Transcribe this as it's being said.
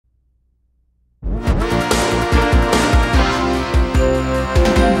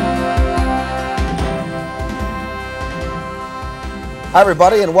Hi,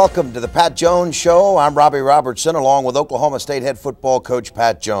 everybody, and welcome to the Pat Jones Show. I'm Robbie Robertson, along with Oklahoma State head football coach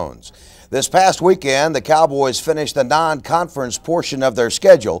Pat Jones. This past weekend, the Cowboys finished the non-conference portion of their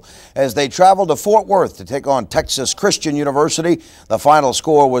schedule as they traveled to Fort Worth to take on Texas Christian University. The final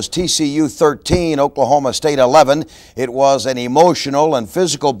score was TCU 13, Oklahoma State 11. It was an emotional and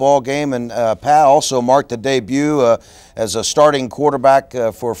physical ball game, and Pat also marked the debut as a starting quarterback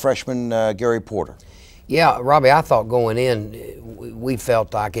for freshman Gary Porter. Yeah, Robbie, I thought going in, we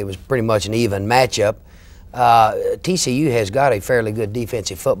felt like it was pretty much an even matchup. TCU has got a fairly good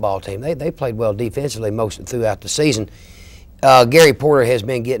defensive football team. They played well defensively throughout the season. Gary Porter has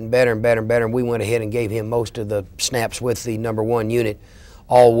been getting better and better and better, and we went ahead and gave him most of the snaps with the #1 unit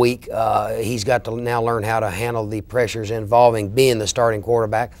all week. He's got to now learn how to handle the pressures involving being the starting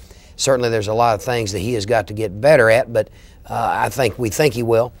quarterback. Certainly there's a lot of things that he has got to get better at, but we think he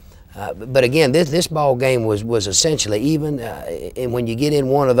will. But again, this ball game was essentially even, and when you get in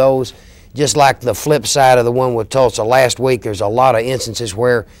one of those, just like the flip side of the one with Tulsa last week, there's a lot of instances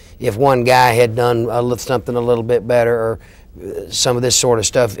where if one guy had done something a little bit better or some of this sort of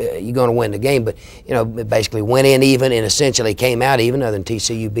stuff, you're going to win the game. But, you know, it basically went in even and essentially came out even, other than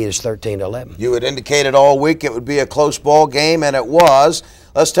TCU beat us 13-11. You had indicated all week it would be a close ball game, and it was.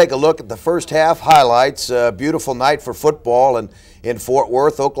 Let's take a look at the first half highlights. Beautiful night for football in Fort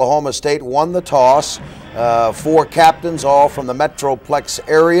Worth. Oklahoma State won the toss. 4 captains, all from the Metroplex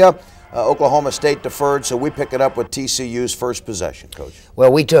area. Oklahoma State deferred, so we pick it up with TCU's first possession, Coach.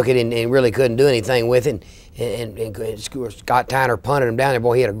 Well, we took it and really couldn't do anything with it. And Scott Tyner punted him down there.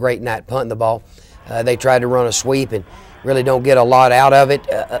 Boy, he had a great night punting the ball. They tried to run a sweep and really don't get a lot out of it.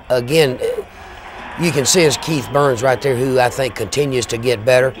 Again, you can see it's Keith Burns right there, who I think continues to get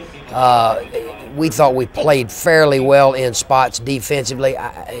better. We thought we played fairly well in spots defensively.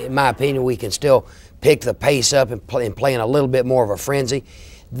 In my opinion, we can still pick the pace up and play in a little bit more of a frenzy.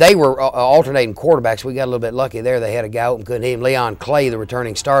 They were alternating quarterbacks. We got a little bit lucky there. They had a guy open, couldn't hit him. Leon Clay, the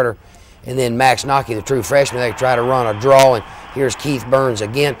returning starter, and then Max Nocky, the true freshman. They tried to run a draw, and here's Keith Burns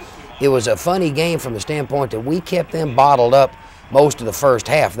again. It was a funny game from the standpoint that we kept them bottled up most of the first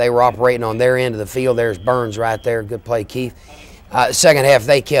half. They were operating on their end of the field. There's Burns right there. Good play, Keith. Second half,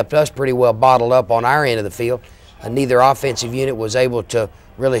 they kept us pretty well bottled up on our end of the field. Neither offensive unit was able to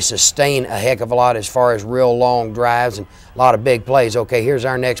really sustain a heck of a lot as far as real long drives and a lot of big plays. Okay, here's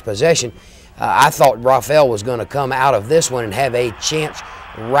our next possession. I thought Raphael was going to come out of this one and have a chance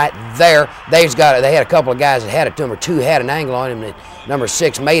right there. They had a couple of guys that had it to him, or 2 had an angle on him, and number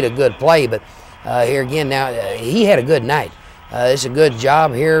 6 made a good play. But here again now, he had a good night. It's a good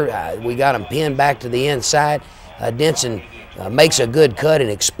job here. We got him pinned back to the inside. Denson makes a good cut and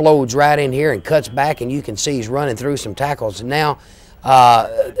explodes right in here and cuts back, and you can see he's running through some tackles. And now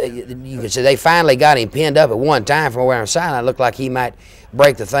you can see they finally got him pinned up at one time from around the sideline. It looked like he might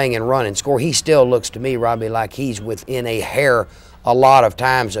break the thing and run and score. He still looks to me, Robbie, like he's within a hair a lot of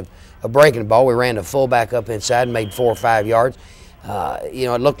times of breaking the ball. We ran the fullback up inside and made 4 or 5 yards. You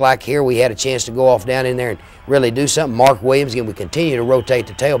know, it looked like here we had a chance to go off down in there and really do something. Mark Williams, again, we continue to rotate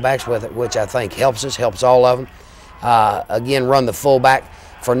the tailbacks with it, which I think helps us, helps all of them. Again, run the fullback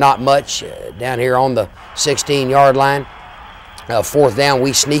for not much down here on the 16-yard line. 4th down,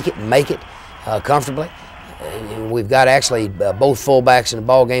 we sneak it and make it comfortably. We've got actually both fullbacks in the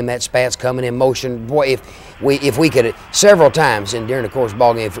ball game. That Spat's coming in motion. Boy, if we could, several times during the course of the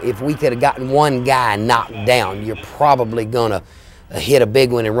ball game, if we could have gotten one guy knocked down, you're probably gonna hit a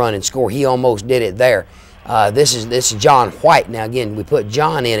big one and run and score. He almost did it there. This is John White. Now again, we put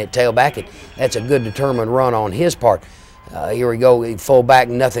John in at tailback, and that's a good determined run on his part. Here we go, fullback,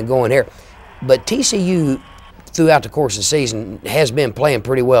 nothing going here. But TCU, throughout the course of the season, has been playing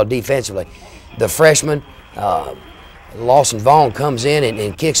pretty well defensively. The freshman, Lawson Vaughn, comes in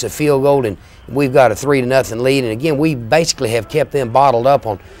and kicks a field goal, and we've got a 3-0 lead. And again, we basically have kept them bottled up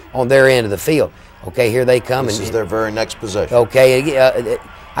on their end of the field. Okay, here they come. This is their very next possession. Okay,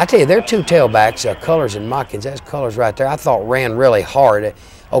 I tell you, their 2 tailbacks, Cullors and Motkins, that's Cullors right there, I thought ran really hard.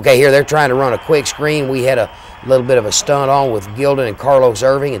 Okay, here they're trying to run a quick screen. We had a little bit of a stunt on with Gilden and Carlos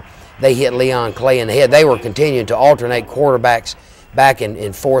Irving, and they hit Leon Clay in the head. They were continuing to alternate quarterbacks back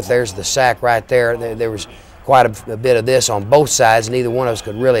and forth. There's the sack right there. There was quite a bit of this on both sides. Neither one of us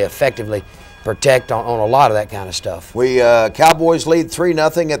could really effectively protect on a lot of that kind of stuff. Cowboys lead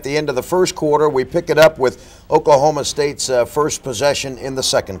 3-0 at the end of the first quarter. We pick it up with Oklahoma State's first possession in the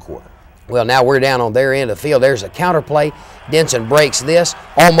second quarter. Well, now we're down on their end of the field. There's a counter play. Denson breaks this,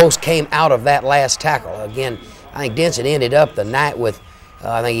 almost came out of that last tackle. Again, I think Denson ended up the night with,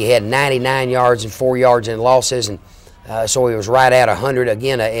 I think he had 99 yards and 4 yards in losses, and so he was right at 100.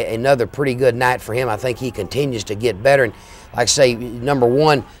 Again, another pretty good night for him. I think he continues to get better. And like I say, number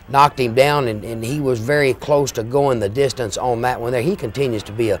one knocked him down, and he was very close to going the distance on that one there. He continues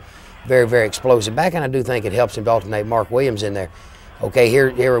to be a very, very explosive back, and I do think it helps him to alternate Mark Williams in there. Okay,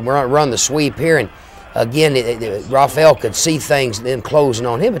 here we're going to run the sweep here, and again, Raphael could see things then closing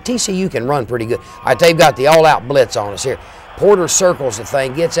on him, but TCU can run pretty good. All right, they've got the all-out blitz on us here. Porter circles the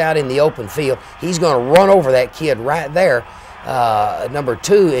thing, gets out in the open field. He's going to run over that kid right there, number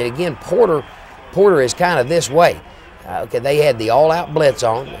 2, and again, Porter is kind of this way. Okay, they had the all-out blitz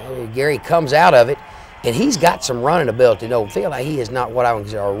on. Gary comes out of it, and he's got some running ability. Don't feel like he is not what I would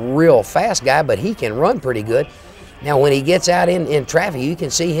consider a real fast guy, but he can run pretty good. Now, when he gets out in traffic, you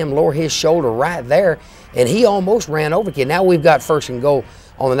can see him lower his shoulder right there, and he almost ran over kid. Now we've got 1st and goal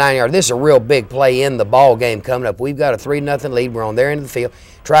on the 9-yard. This is a real big play in the ball game coming up. We've got a 3-0 lead. We're on their end of the field.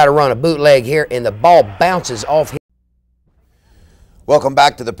 Try to run a bootleg here, and the ball bounces off him. Welcome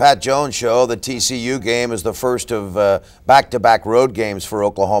back to the Pat Jones Show. The TCU game is the first of back-to-back road games for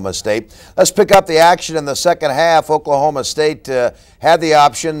Oklahoma State. Let's pick up the action in the second half. Oklahoma State had the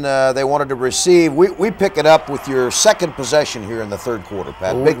option. They wanted to receive. We pick it up with your second possession here in the third quarter,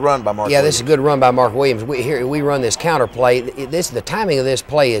 Pat. Big run by Mark Williams. This is a good run by Mark Williams. We run this counter play. The timing of this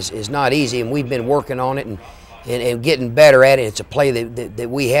play is not easy, and we've been working on it and getting better at it. It's a play that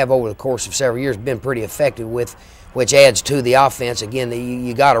we have over the course of several years been pretty effective with, which adds to the offense. Again,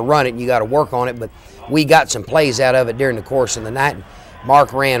 you got to run it and you got to work on it, but we got some plays out of it during the course of the night.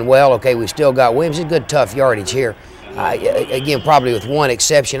 Mark ran well. Okay, we still got Williams. It's good, tough yardage here. Again, probably with one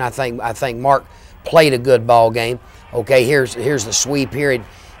exception, I think Mark played a good ball game. Okay, here's the sweep here, and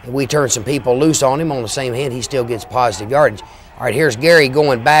we turn some people loose on him. On the same hand, he still gets positive yardage. All right, here's Gary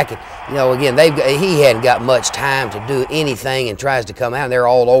going back, and again, he hadn't got much time to do anything and tries to come out, and they're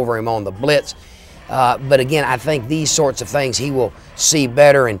all over him on the blitz. But again, I think these sorts of things he will see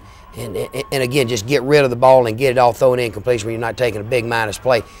better, and again, just get rid of the ball and get it all thrown in completion when you're not taking a big minus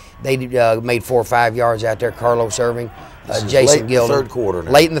play. They made 4 or 5 yards out there. Carlos Irving, Jason Gilden. Third quarter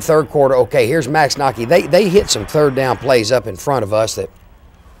now. Late in the third quarter. Okay, here's Max Nockey. They hit some third down plays up in front of us that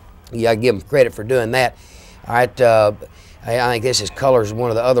you got to give them credit for doing that. All right, I think this is Colors, one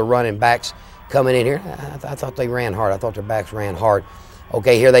of the other running backs coming in here. I thought they ran hard. I thought their backs ran hard.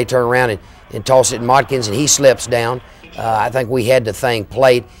 Okay, here they turn around and toss it to Modkins, and he slips down. I think we had the thing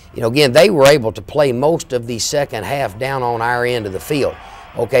played. Again, they were able to play most of the second half down on our end of the field.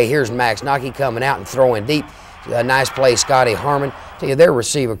 Okay, here's Max Nockey coming out and throwing deep. A nice play, Scotty Harmon. Tell you, their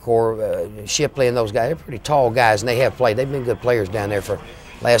receiver core, Shipley and those guys, they're pretty tall guys, and they have played. They've been good players down there for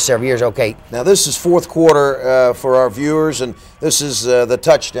last several years. Okay. Now this is fourth quarter for our viewers, and this is the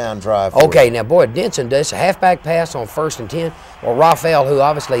touchdown drive. Okay, now boy, Denson does a halfback pass on 1st and 10. Well, Raphael, who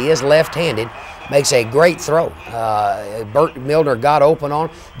obviously is left-handed, makes a great throw. Burt Milner got open on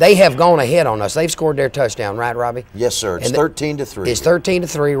him. They have gone ahead on us. They've scored their touchdown, right, Robbie? Yes, sir. It's 13-3. It's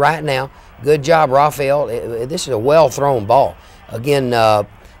 13-3 right now. Good job, Raphael. This is a well-thrown ball. Again,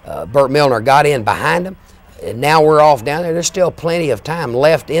 Burt Milner got in behind him. And now we're off down there. There's still plenty of time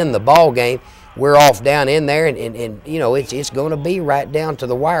left in the ball game. We're off down in there, and it's going to be right down to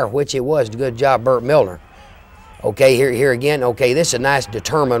the wire, which it was. Good job, Burt Milner. Okay, here again. Okay, this is a nice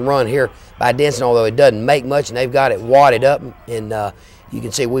determined run here by Denson, although it doesn't make much, and they've got it wadded up, and you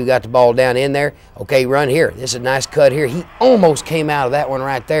can see we've got the ball down in there. Okay, run here. This is a nice cut here. He almost came out of that one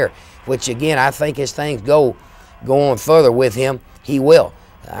right there, which again, I think as things go on further with him, he will.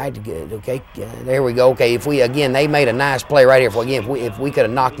 All right, good. Okay, there we go. Okay, they made a nice play right here. If we could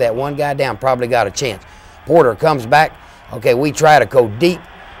have knocked that one guy down, probably got a chance. Porter comes back. Okay, we try to go deep.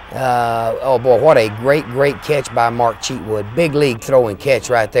 Oh boy, what a great catch by Mark Cheatwood. Big league throwing catch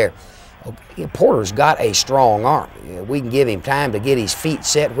right there. Okay, Porter's got a strong arm. We can give him time to get his feet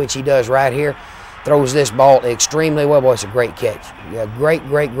set, which he does right here. Throws this ball extremely well. Boy, it's a great catch. Yeah,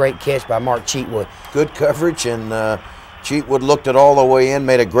 great catch by Mark Cheatwood. Good coverage, and Cheatwood looked it all the way in,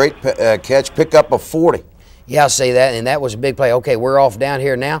 made a great catch, pick up a 40. Yeah, I'll say that, and that was a big play. Okay, we're off down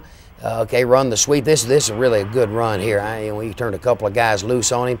here now. Okay, run the sweep. This is really a good run here. We turned a couple of guys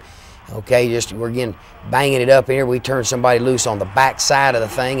loose on him. Okay, we're again banging it up in here. We turn somebody loose on the back side of the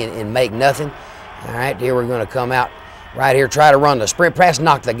thing and make nothing. All right, here we're going to come out right here, try to run the sprint pass,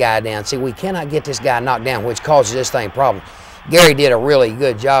 knock the guy down. See, we cannot get this guy knocked down, which causes this thing problems. Gary did a really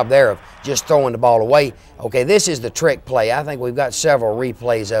good job there of just throwing the ball away. Okay, this is the trick play. I think we've got several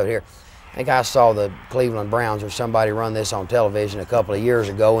replays out here. I think I saw the Cleveland Browns or somebody run this on television a couple of years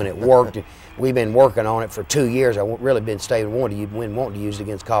ago, and it worked. We've been working on it for 2 years. I've really been wanting to use it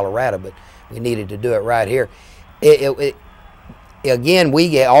against Colorado, but we needed to do it right here. again,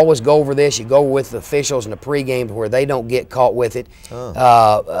 we always go over this. You go with the officials in the pregame where they don't get caught with it.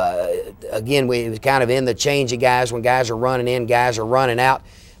 Again, we was kind of in the change of guys when guys are running in, guys are running out.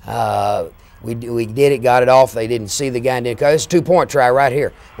 We did it, got it off. They didn't see the guy and didn't go. It's a 2-point try right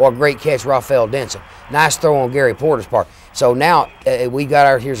here. Boy, great catch, Raphael Denson. Nice throw on Gary Porter's part. So now we got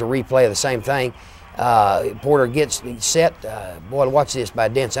our, here's a replay of the same thing. Porter gets set. Boy, watch this by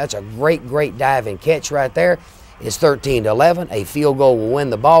Denson. That's a great, great dive and catch right there. It's 13-11. A field goal will win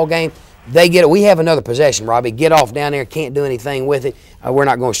the ball game. They get it. We have another possession, Robbie. Get off down there. Can't do anything with it. We're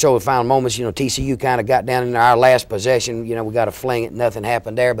not going to show the final moments. You know, TCU kind of got down in our last possession. You know, we got to fling it. Nothing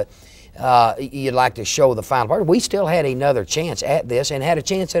happened there. But you'd like to show the final part. We still had another chance at this and had a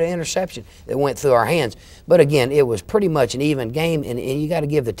chance at an interception that went through our hands. But again, it was pretty much an even game, and you got to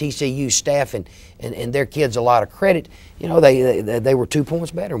give the TCU staff and their kids a lot of credit. You know, they were 2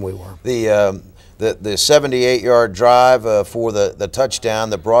 points better than we were. The 78-yard drive for the touchdown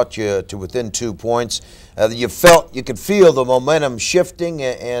that brought you to within 2 points. You could feel the momentum shifting,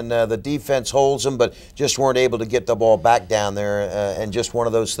 and the defense holds them, but just weren't able to get the ball back down there, and just one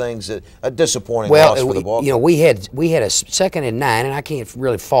of those things that a disappointing loss for the ball. You know, we had a 2nd and 9, and I can't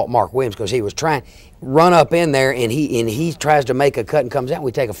really fault Mark Williams because he was trying run up in there, and he tries to make a cut and comes out.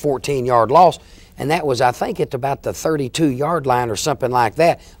 We take a 14-yard loss. And that was, I think, at about the 32-yard line or something like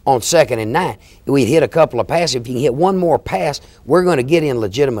that on 2nd and 9. We'd hit a couple of passes. If you can hit one more pass, we're going to get in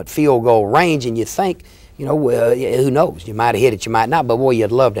legitimate field goal range. And you think, you know, who knows? You might have hit it, you might not. But, boy,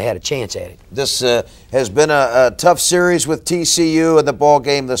 you'd love to have had a chance at it. This has been a tough series with TCU, and the ball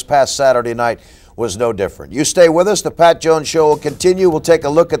game this past Saturday night was no different. You stay with us. The Pat Jones Show will continue. We'll take a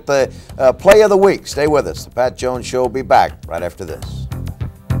look at the play of the week. Stay with us. The Pat Jones Show will be back right after this.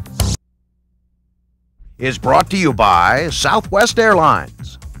 Is brought to you by Southwest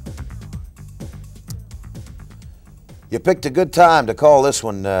Airlines. You picked a good time to call this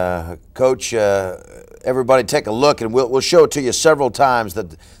one, Coach. Everybody take a look, and we'll show it to you several times,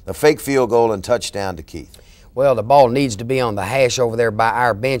 the fake field goal and touchdown to Keith. Well, the ball needs to be on the hash over there by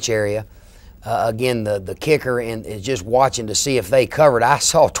our bench area. Again, the kicker is just watching to see if they covered. I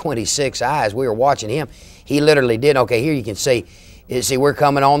saw 26 eyes. We were watching him. He literally did. Okay, here you can see. We're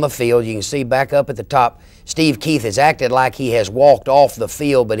coming on the field. You can see back up at the top, Steve Keith has acted like he has walked off the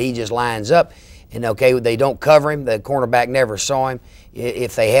field, but he just lines up. And, okay, they don't cover him. The cornerback never saw him.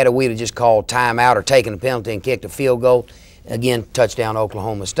 If they had we'd have just called timeout or taken a penalty and kicked a field goal. Again, touchdown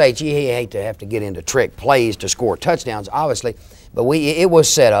Oklahoma State. You hate to have to get into trick plays to score touchdowns, obviously. But it was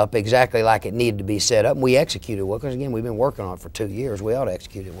set up exactly like it needed to be set up, and we executed well because, again, we've been working on it for 2 years. We ought to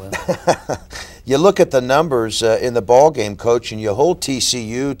execute it well. You look at the numbers in the ball game, Coach, and you hold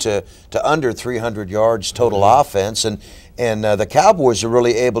TCU to under 300 yards total offense, and the Cowboys are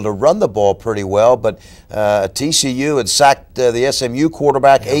really able to run the ball pretty well, but TCU had sacked the SMU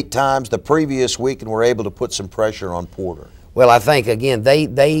quarterback 8 times the previous week and were able to put some pressure on Porter. Well, I think, again,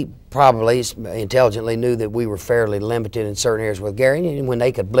 they probably intelligently knew that we were fairly limited in certain areas with Gary, and when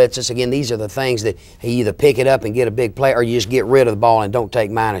they could blitz us, again, these are the things that you either pick it up and get a big play or you just get rid of the ball and don't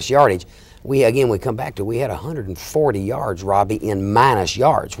take minus yardage. We come back to we had 140 yards, Robbie, in minus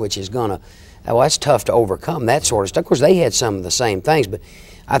yards, which is going to, well, that's tough to overcome, that sort of stuff. Of course, they had some of the same things, but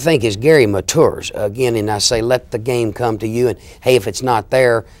I think as Gary matures, again, and I say let the game come to you, and hey, if it's not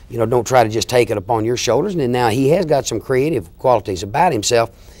there, you know, don't try to just take it upon your shoulders. And now he has got some creative qualities about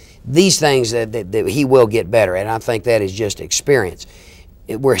himself. These things that he will get better at, and I think that is just experience.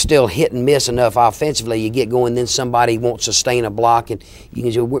 We're still hit and miss enough offensively. You get going, then somebody won't sustain a block, and you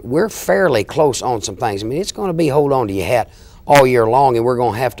can. We're fairly close on some things. I mean, it's going to be hold on to your hat all year long, and we're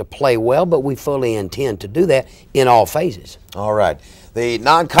going to have to play well, but we fully intend to do that in all phases. All right. The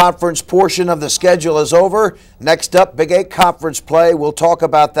non-conference portion of the schedule is over. Next up, Big 8 conference play. We'll talk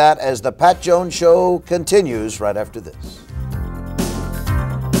about that as the Pat Jones Show continues right after this.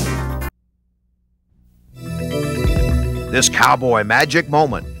 This Cowboy Magic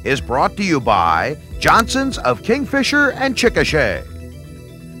Moment is brought to you by Johnson's of Kingfisher and Chickasha.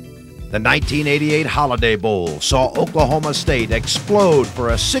 The 1988 Holiday Bowl saw Oklahoma State explode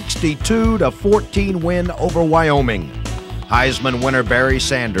for a 62-14 win over Wyoming. Heisman winner Barry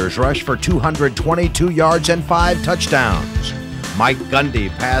Sanders rushed for 222 yards and 5 touchdowns. Mike Gundy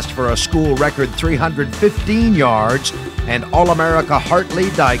passed for a school record 315 yards, and All-America Hartley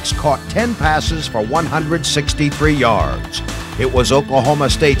Dykes caught 10 passes for 163 yards. It was Oklahoma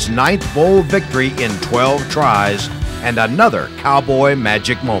State's 9th bowl victory in 12 tries, and another Cowboy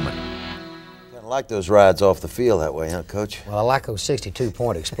Magic Moment. Kind of like those rides off the field that way, huh, Coach? Well, I like those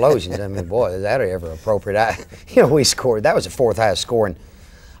 62-point explosions. I mean, boy, is that ever appropriate? We scored. That was the 4th highest scoring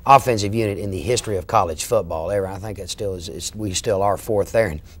offensive unit in the history of college football ever. I think it still is. We still are fourth there,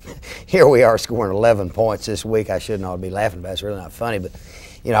 and here we are scoring 11 points this week. I shouldn't ought to be laughing about it. It's really not funny, but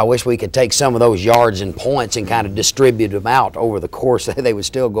you know, I wish we could take some of those yards and points and kind of distribute them out over the course. They would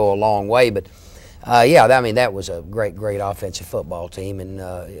still go a long way, but yeah, I mean, that was a great offensive football team, and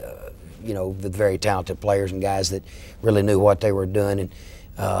you know, with very talented players and guys that really knew what they were doing.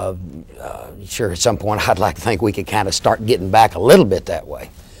 And sure, at some point, I'd like to think we could kind of start getting back a little bit that way.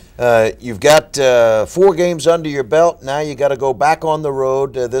 You've got 4 games under your belt. Now you got to go back on the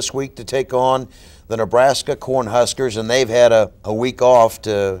road this week to take on the Nebraska Cornhuskers, and they've had a week off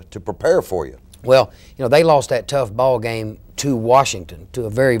to prepare for you. Well, you know, they lost that tough ball game to Washington, to a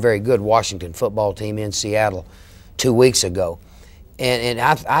very good Washington football team in Seattle 2 weeks ago. And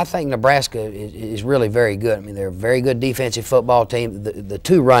I think Nebraska is really very good. I mean, they're a very good defensive football team. The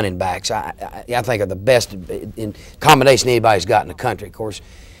 2 running backs, I think, are the best in combination anybody's got in the country. Of course,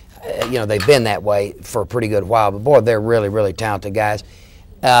 you know, they've been that way for a pretty good while. But, boy, they're really talented guys.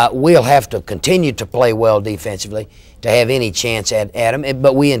 We'll have to continue to play well defensively to have any chance at them,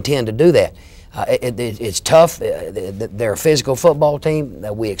 but we intend to do that. It's tough. They're a physical football team.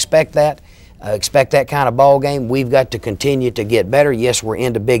 We expect that. Expect that kind of ball game. We've got to continue to get better. Yes, we're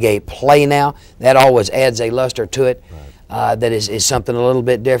into Big 8 play now. That always adds a luster to it. That is something a little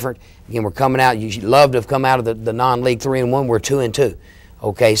bit different. Again, we're coming out. You love to have come out of the non-league 3-1. We're 2-2.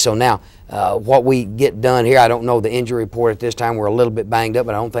 Okay, so now what we get done here, I don't know the injury report at this time. We're a little bit banged up,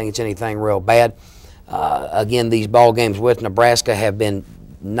 but I don't think it's anything real bad. Again, these ball games with Nebraska have been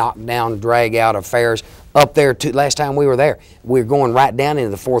knockdown, drag-out affairs up there. Last time we were there, we were going right down into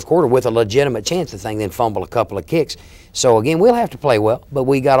the 4th quarter with a legitimate chance. The thing then fumble a couple of kicks. So, again, we'll have to play well, but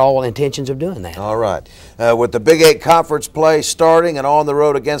we got all intentions of doing that. All right. With the Big 8 conference play starting and on the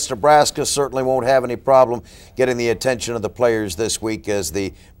road against Nebraska, certainly won't have any problem getting the attention of the players this week as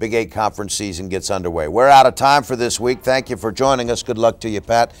the Big 8 conference season gets underway. We're out of time for this week. Thank you for joining us. Good luck to you,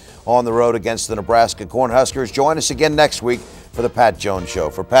 Pat, on the road against the Nebraska Cornhuskers. Join us again next week for the Pat Jones Show.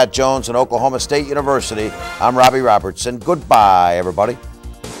 For Pat Jones and Oklahoma State University, I'm Robbie Robertson. Goodbye, everybody.